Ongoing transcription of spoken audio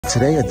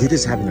Today, Adidas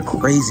is having a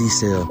crazy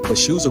sale. The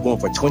shoes are going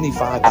for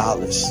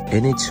 $25.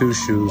 Any 2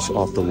 shoes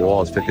off the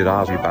wall is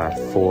 $50. You buy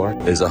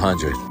 4 is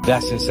 $100.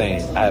 That's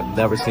insane. I've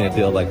never seen a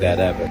deal like that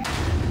ever.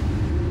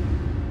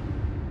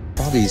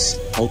 All these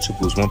Ultra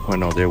Boost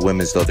 1.0, they're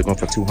women's though. They're going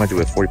for $200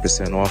 with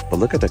 40% off. But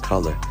look at the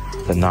color.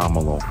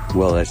 Phenomenal.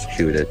 Well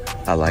executed.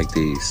 I like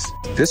these.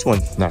 This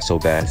one, not so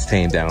bad. It's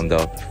tamed down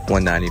though.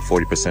 $190,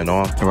 40%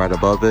 off. And right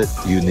above it,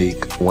 unique.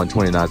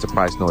 $129 is the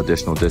price, no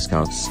additional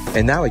discounts.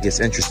 And now it gets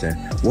interesting.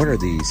 What are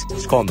these?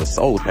 Let's call them the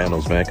soul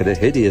panels, man, because they're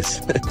hideous.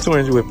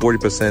 $200 with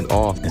 40%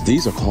 off. And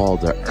these are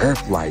called the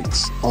Earth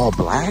Lights. All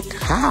black?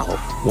 How?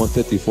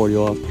 $150, 40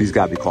 off. These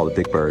gotta be called the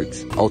Big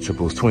Birds. Ultra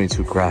Boost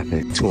 22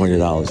 graphic,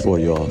 $200,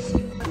 40 off.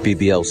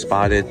 BBL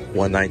spotted,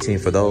 $119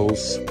 for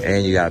those.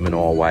 And you got them in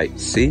all white.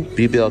 See?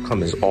 BBL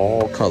comes in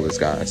all colors,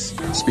 guys.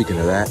 Speaking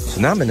of that,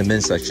 so now I'm in the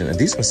men's section, and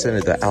these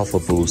considered the Alpha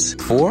Boost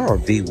 4 or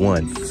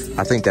V1.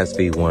 I think that's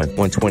V1.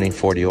 $120,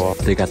 40 off.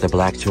 They got the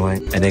black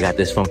joint, and they got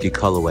this funky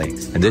colorway.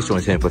 And this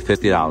joint's in for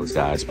 $50,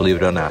 guys. Believe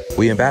it or not.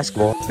 We in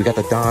basketball. We got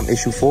the Dom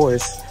issue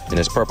 4s. In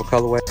this purple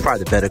colorway,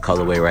 probably the better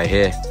colorway right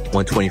here.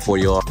 $120,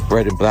 40 off.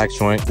 Red and black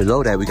joint.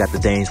 Below that, we got the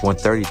Dames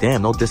 $130.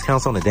 Damn, no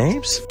discounts on the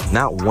Dames?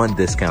 Not one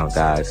discount,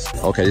 guys.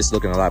 Okay, this is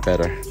looking a lot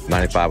better.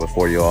 $95 with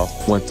 40 off.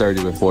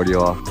 $130 with 40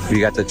 off.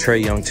 We got the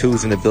Trae Young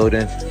 2s in the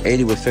building.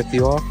 $80 with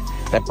 50 off.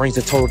 That brings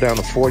the total down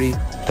to $40.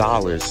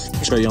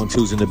 Trae Young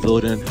 2s in the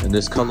building in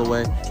this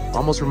colorway.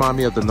 Almost remind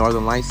me of the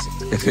Northern Lights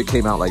if it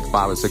came out like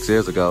 5 or 6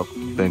 years ago.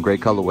 Been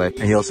great colorway.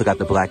 And he also got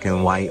the black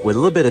and white with a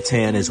little bit of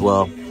tan as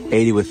well.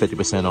 $80 with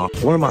 50%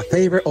 off. One of my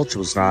favorite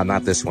Ultras. Nah,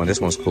 not this one.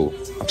 This one's cool.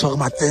 I'm talking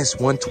about this.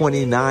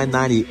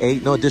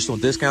 $129.98. No additional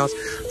discounts.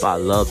 But I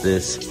love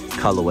this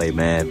colorway,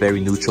 man.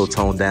 Very neutral,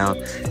 toned down.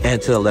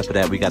 And to the left of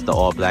that, we got the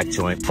all black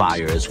joint.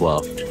 Fire as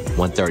well.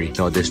 $130.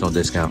 No additional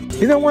discount.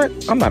 You know what?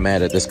 I'm not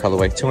mad at this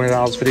colorway.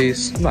 $200 for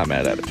these. I'm not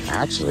mad at it.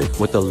 Actually,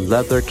 with the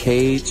leather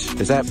cage,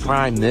 is that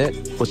prime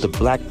knit? With the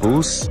black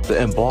boost,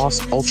 the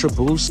embossed Ultra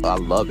Boost. I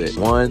love it.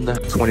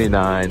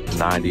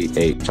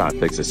 $129.98. Trying to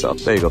fix itself.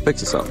 There you go.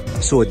 Fix itself.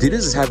 So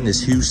Adidas is having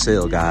this huge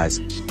sale, guys.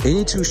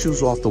 Any 2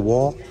 shoes off the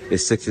wall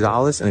is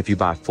 $60. And if you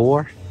buy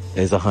 4,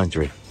 it's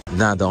 $100.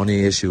 Now, the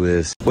only issue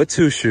is what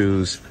 2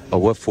 shoes or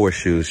what 4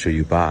 shoes should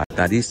you buy?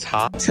 Now, these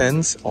top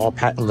 10s, all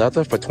patent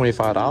leather for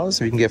 $25.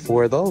 If you can get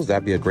 4 of those,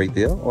 that'd be a great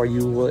deal. Or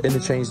you will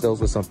interchange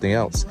those with something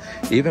else.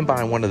 Even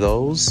buying one of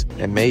those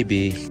and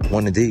maybe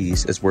one of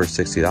these is worth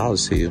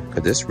 $60 to you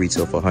because this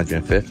retail for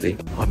 $150.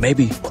 Or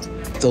maybe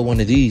throw one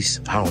of these.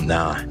 I don't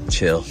know.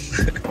 Chill.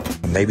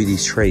 Maybe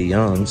these Trae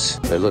Youngs,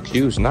 they look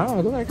huge.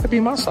 Nah, that could be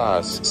my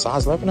size.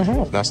 Size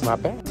 11.5. That's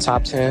not bad.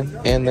 Top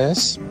 10 in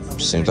this.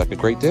 Seems like a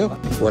great deal.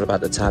 What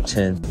about the top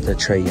 10, the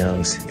Trae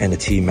Youngs and the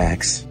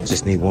T-Max?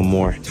 Just need one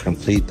more to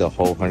complete the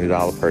whole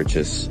 $100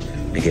 purchase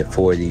and get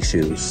 4 of these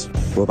shoes.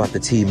 What about the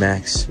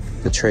T-Max,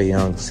 the Trae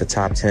Youngs, the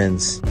top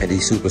 10s, and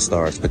these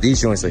superstars? But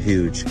these joints are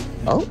huge.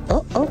 Oh.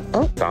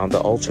 Found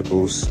the Ultra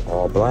Boost,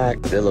 all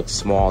black. They look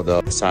small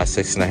though, size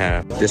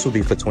 6.5. This will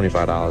be for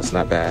 $25,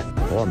 not bad.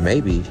 Or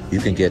maybe you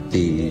can get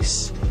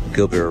these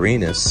Gilbert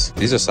Arenas.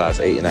 These are size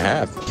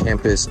 8.5.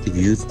 Campus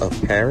Youth of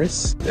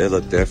Paris. They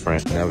look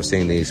different. Never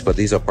seen these, but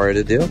these are part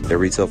of the deal. They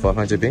retail for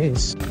 100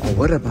 beans. Oh,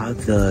 what about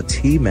the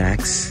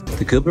T-Max,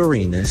 the Gilbert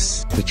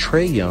Arenas, the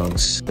Trae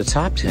Youngs, the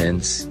top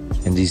 10s,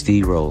 and these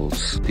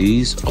D-rolls?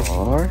 These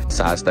are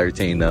size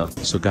 13 though.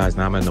 So guys,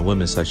 now I'm in the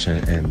women's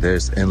section and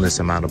there's endless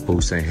amount of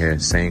boosts in here.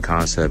 Same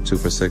concept, 2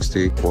 for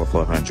 $60, 4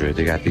 for $100.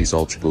 They got these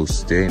Ultra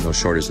Boosts. There ain't no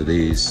shortage of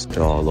these.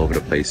 They're all over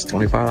the place.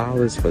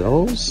 $25 for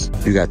those.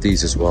 You got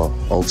these as well,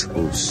 Ultra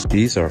Boosts.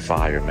 These are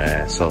fire,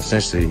 man. So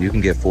essentially you can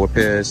get 4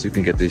 pairs. You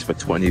can get these for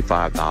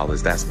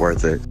 $25. That's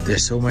worth it.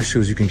 There's so much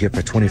shoes you can get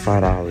for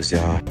 $25,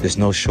 y'all. There's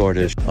no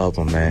shortage of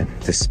them, man.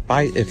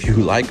 Despite if you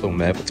like them,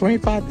 man. For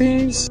 25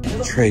 things,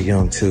 Trae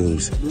Young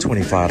 2s,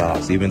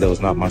 $25. Even though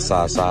it's not my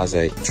size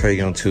 8. Trae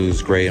Young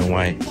 2s, gray and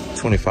white,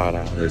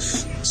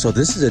 $25. So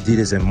this is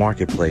Adidas in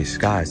Marketplace,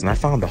 guys. And I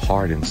found the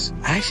Hardens.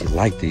 I actually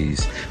like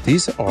these.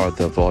 These are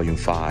the volume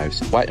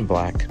 5s, white and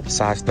black,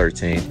 size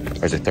 13,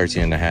 or is it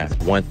 13.5?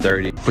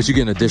 $130. But you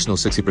get an additional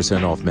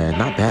 60% off, man.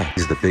 Not bad.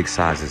 These are the big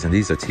sizes, and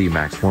these are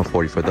T-Max,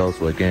 $140 for those.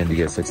 So again, you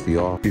get 60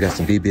 off. You got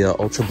some BBL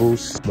Ultra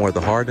Boosts, more of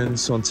the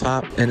Hardens on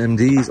top. And then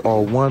these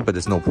all 1, but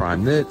there's no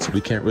prime knit, so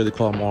we can't really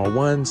call them all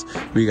 1s.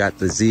 We got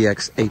the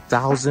ZX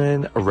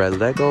 8000 red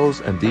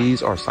Legos, and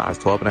these are size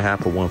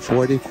 12.5 for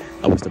 $140.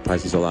 I wish the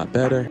price was a lot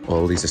better. Well,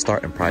 at least the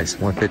starting price,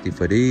 $150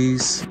 for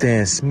these.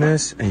 Stan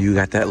Smiths, and you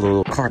got that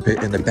little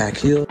carpet in the back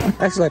heel.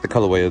 I actually like the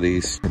colorway of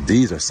these. And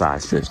these are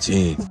size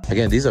 15.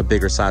 Again, these are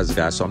bigger sizes,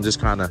 guys, so I'm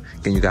just kind of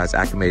getting you guys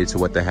acclimated to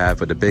what they have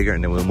for the bigger,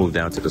 and then we'll move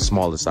down to the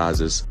smaller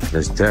sizes.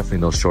 There's definitely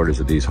no shortage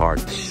of these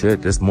hard.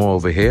 Shit, there's more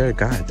over here.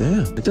 God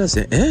damn, it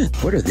doesn't end.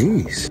 What are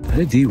these? Are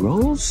they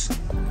D-rolls?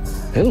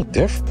 They look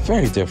different,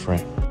 very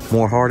different.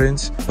 More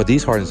Hardens, but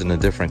these Hardens in a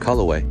different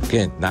colorway.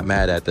 Again, not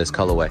mad at this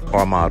colorway.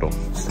 Our model,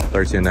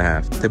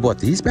 13.5. They bought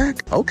these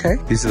back? Okay.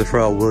 These are the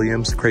Pharrell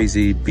Williams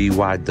Crazy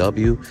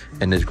BYW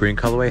in this green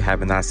colorway.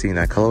 Haven't not seen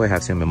that colorway.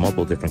 Have seen them in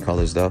multiple different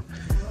colors though.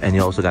 And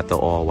you also got the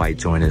all white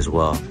joint as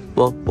well.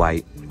 Well,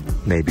 white,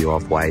 maybe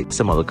off-white.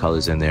 Some other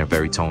colors in there,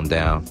 very toned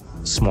down.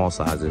 Small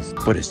sizes,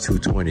 but it's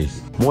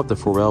 $220. More of the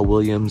Pharrell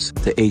Williams,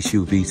 the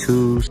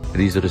HUV2s.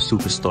 These are the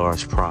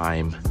Superstars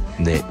Prime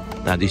Knit.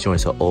 Now these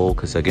joints are old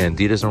because again,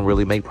 Adidas don't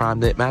really make Prime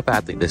Knit. Matter of fact,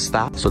 I think they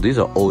stopped. So these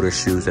are older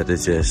shoes that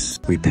is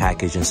just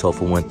repackaged and sold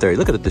for $130.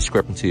 Look at the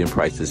discrepancy in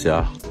prices,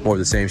 y'all. More of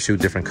the same shoe,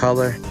 different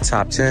color.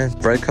 Top 10,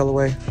 red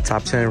colorway.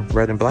 Top 10,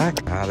 red and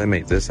black. How they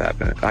make this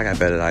happen? I got a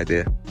better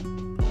idea.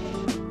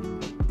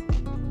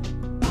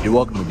 You're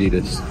welcome,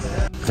 Adidas.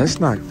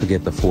 Let's not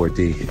forget the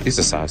 4D. These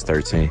are size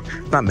 13.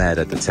 Not mad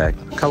at the tech.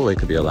 Colorway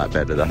could be a lot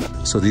better though.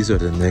 So these are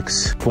the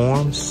Knicks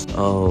forms.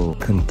 Oh,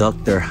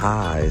 Conductor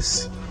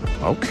Highs.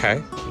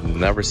 Okay.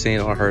 Never seen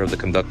or heard of the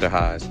Conductor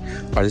Highs.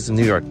 Are these the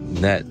New York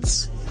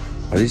Nets?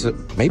 Are these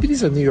maybe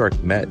these are New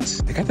York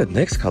Mets. They got the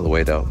Knicks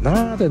colorway though.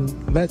 Nah, the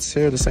Mets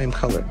here are the same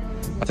color.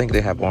 I think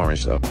they have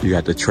orange though. You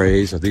got the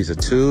trays. Are these the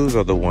 2s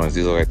or the 1s?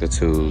 These are like the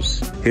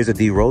 2s. Here's a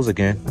D Rose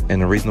again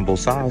in a reasonable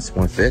size,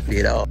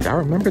 $150 though. Y'all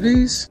remember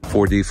these?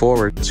 4D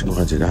forward,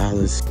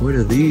 $200. What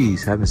are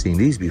these? Haven't seen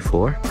these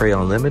before.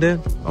 Crayon Limited.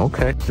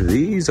 Okay.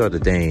 These are the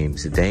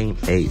Dames. Dame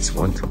 8s,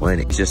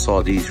 $120. Just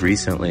saw these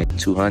recently,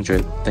 $200.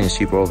 I think it's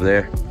cheaper over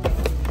there.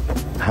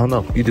 I don't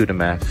know. You do the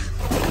math.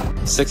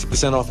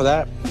 60% off of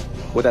that.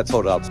 What that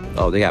total out?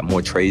 Oh, they got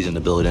more trays in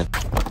the building.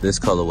 This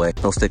colorway,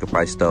 no sticker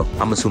price though.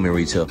 I'm assuming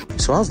retail.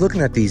 So I was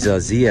looking at these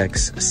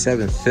ZX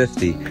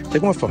 750. They're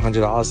going for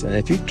 $100, and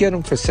if you get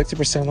them for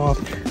 60% off,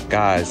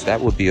 guys,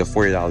 that would be a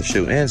 $40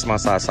 shoe. And it's my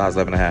size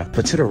 11.5.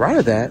 But to the right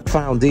of that,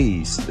 found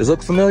these. Does it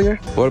look familiar?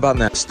 What about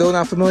now? Still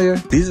not familiar?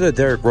 These are the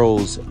Derrick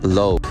Rose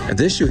low, and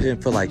this shoe hitting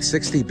for like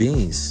 60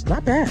 beans.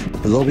 Not bad.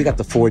 Below we got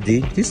the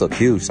 4D. These look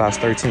huge. Size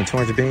 13,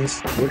 200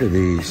 beans. What are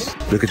these?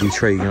 Look at these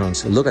Trey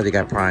Youngs. Look like they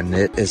got Prime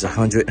Knit. It's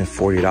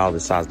 $140.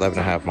 Size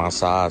 11.5, my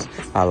size.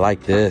 I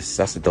like this.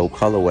 That's a dope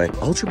colorway.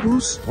 Ultra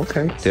Boost,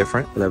 okay,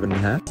 different.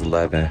 11.5,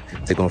 11.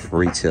 They're going for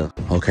retail.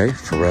 Okay,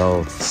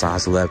 Pharrell,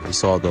 size 11. We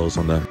saw those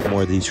on the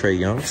more of these Trey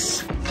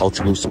Youngs.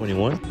 Ultra Boost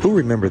 21. Who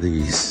remember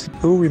these?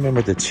 Who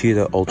remember the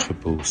Cheetah Ultra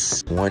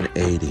Boost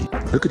 180?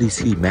 Look at these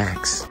Heat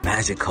Max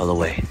Magic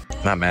colorway.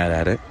 Not mad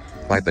at it.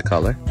 Like the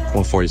color.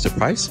 140 is the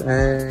price,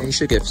 and you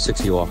should get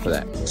 60 off of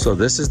that. So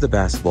this is the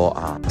basketball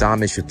op.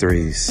 Dom Issue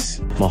 3s.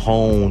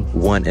 Mahone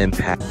 1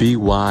 Impact.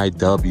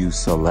 BYW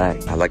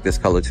Select. I like this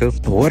color too.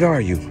 But what are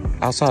you?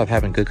 Outside of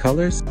having good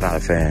colors, not a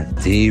fan.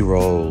 D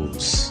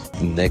Rose.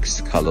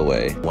 Knicks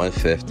colorway.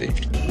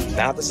 150.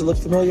 Now does it look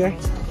familiar?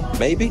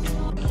 Maybe.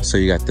 So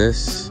you got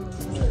this.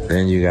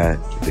 Then you got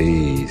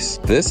these.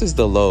 This is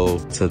the low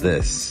to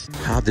this.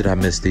 How did I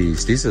miss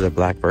these? These are the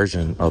black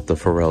version of the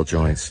Pharrell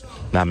joints.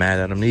 Not mad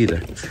at them neither.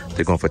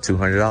 They're going for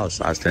 $200,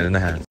 size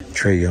 10.5.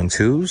 Trey Young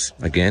 2s,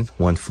 again,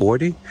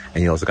 140.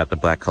 And you also got the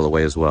black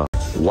colorway as well.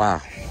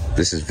 Wow,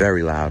 this is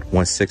very loud.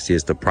 160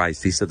 is the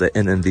price. These are the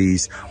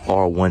NMDs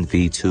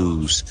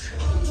R1V2s.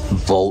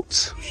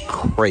 Volt,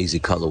 crazy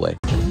colorway.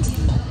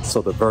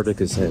 So the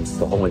verdict is in.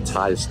 The whole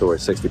entire store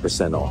is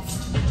 60% off.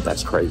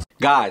 That's crazy.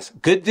 Guys,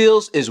 good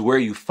deals is where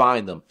you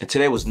find them. And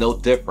today was no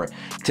different.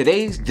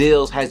 Today's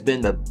deals has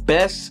been the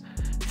best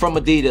from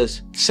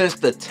Adidas since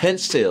the tent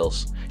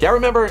sales. Y'all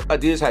remember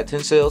Adidas had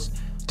tent sales?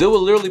 They would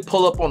literally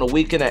pull up on a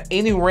weekend at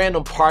any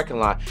random parking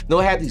lot. They'll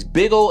have these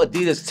big old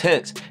Adidas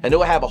tents, and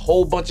they'll have a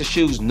whole bunch of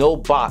shoes, no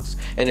box.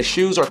 And the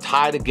shoes are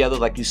tied together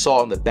like you saw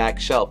on the back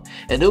shelf.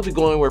 And they'll be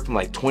going anywhere from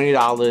like $20,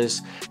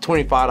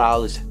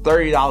 $25,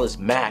 $30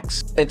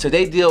 max. And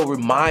today's deal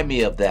remind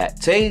me of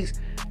that. Today's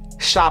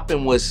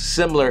shopping was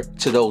similar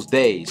to those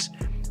days.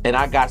 And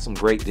I got some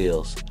great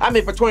deals. I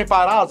mean, for $25,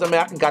 I mean,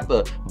 I can got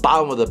the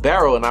bottom of the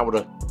barrel and I would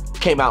have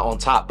came out on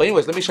top. But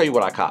anyways, let me show you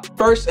what I caught.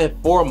 First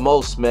and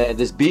foremost, man,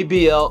 this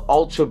BBL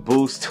Ultra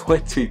Boost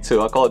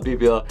 22. I call it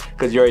BBL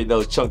because you already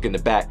know it's chunk in the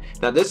back.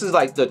 Now this is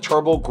like the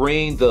turbo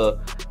green, the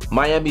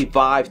Miami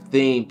Vibe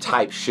theme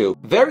type shoe.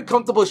 Very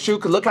comfortable shoe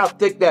because look how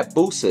thick that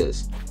boost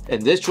is.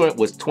 And this joint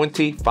was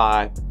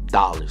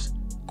 $25.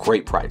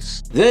 Great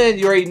price. Then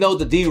you already know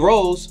the D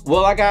Rose.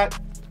 Well, I got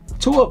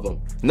 2 of them.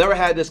 Never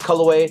had this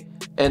colorway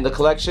in the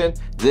collection.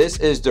 This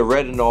is the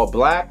red and all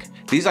black.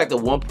 These like the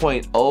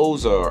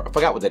 1.0s, or I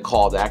forgot what they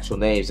call the actual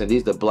names, and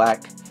these the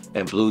black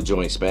and blue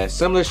joints, man.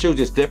 Similar shoe,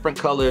 just different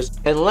colors.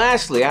 And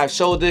lastly, I've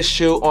showed this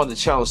shoe on the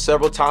channel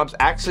several times,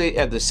 actually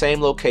at the same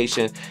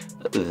location.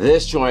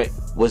 This joint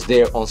was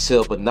there on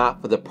sale, but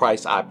not for the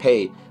price I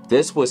paid.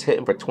 This was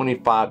hitting for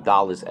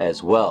 $25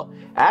 as well.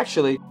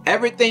 Actually,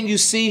 everything you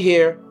see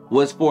here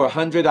was for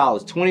 $100,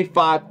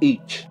 $25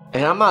 each.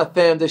 And I'm not a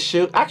fan of this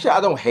shoe. Actually, I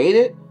don't hate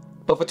it,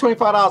 but for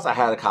 $25, I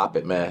had to cop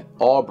it, man.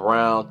 All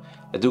brown.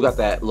 I do got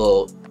that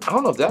little, I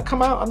don't know if that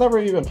come out. I never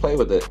even played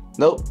with it.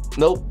 Nope,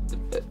 nope.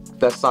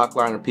 That sock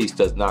liner piece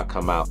does not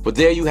come out. But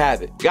there you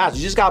have it. Guys,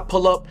 you just gotta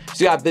pull up,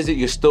 so you gotta visit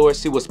your store,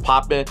 see what's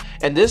popping.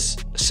 And this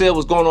sale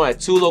was going on at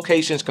 2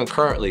 locations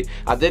concurrently.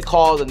 I did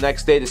call the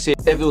next day to see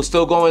if it was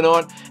still going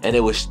on, and it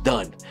was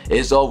done.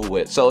 It's over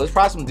with. So there's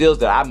probably some deals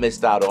that I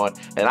missed out on,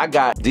 and I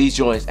got these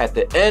joints at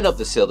the end of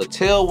the sale, the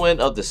tailwind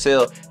of the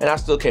sale, and I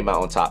still came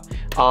out on top.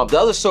 The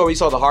other store we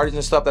saw the Hardys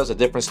and stuff, that was a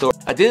different store.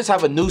 Adidas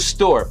have a new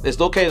store. It's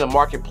located in the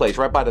marketplace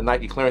right by the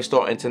Nike clearance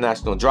store,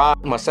 International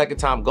Drive. My second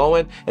time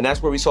going, and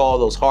that's where we saw all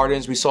those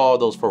Hardens. We saw all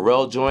those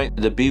Pharrell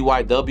joints, the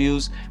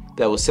BYWs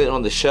that was sitting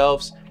on the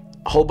shelves,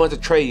 a whole bunch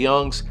of Trey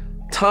Youngs.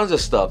 Tons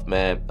of stuff,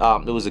 man.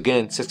 It was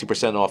again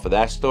 60% off of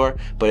that store,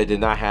 but it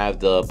did not have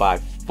the buy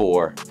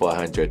 4 for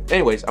 100.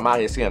 Anyways, I'm out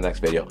here. See you in the next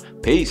video.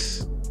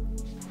 Peace.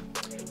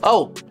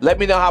 Oh, let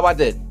me know how I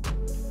did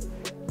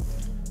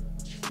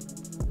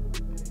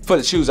for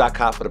the shoes I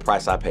caught for the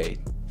price I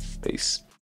paid. Peace.